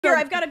Here,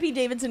 I've got a Pete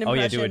Davidson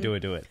impression. Oh yeah,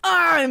 do it.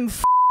 I'm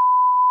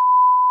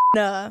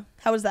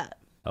how was that?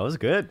 That was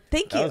good.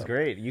 Thank you. That was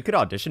great. You could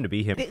audition to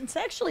be him. It's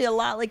actually a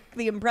lot like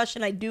the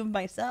impression I do of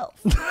myself.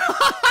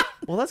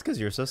 Well, that's because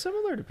you're so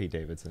similar to Pete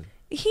Davidson.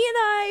 He and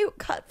I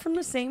cut from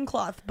the same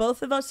cloth.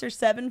 Both of us are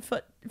 7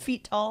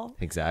 feet tall.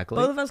 Exactly.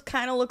 Both of us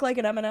kind of look like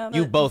an M&M.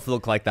 You both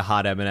look like the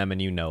hot M&M,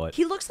 and you know it.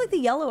 He looks like the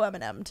yellow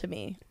M&M to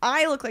me.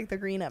 I look like the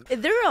green M.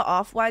 Is there an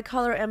off-white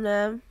color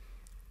M&M?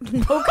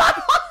 Oh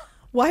God!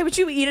 Why would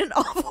you eat an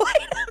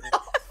off-white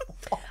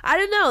M&M? I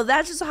don't know.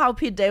 That's just how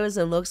Pete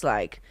Davidson looks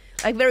like.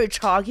 Like very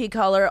chalky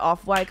color,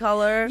 off-white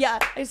color. Yeah,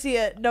 I see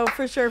it. No,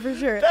 for sure, for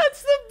sure.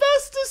 That's the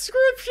best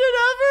description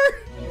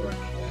ever.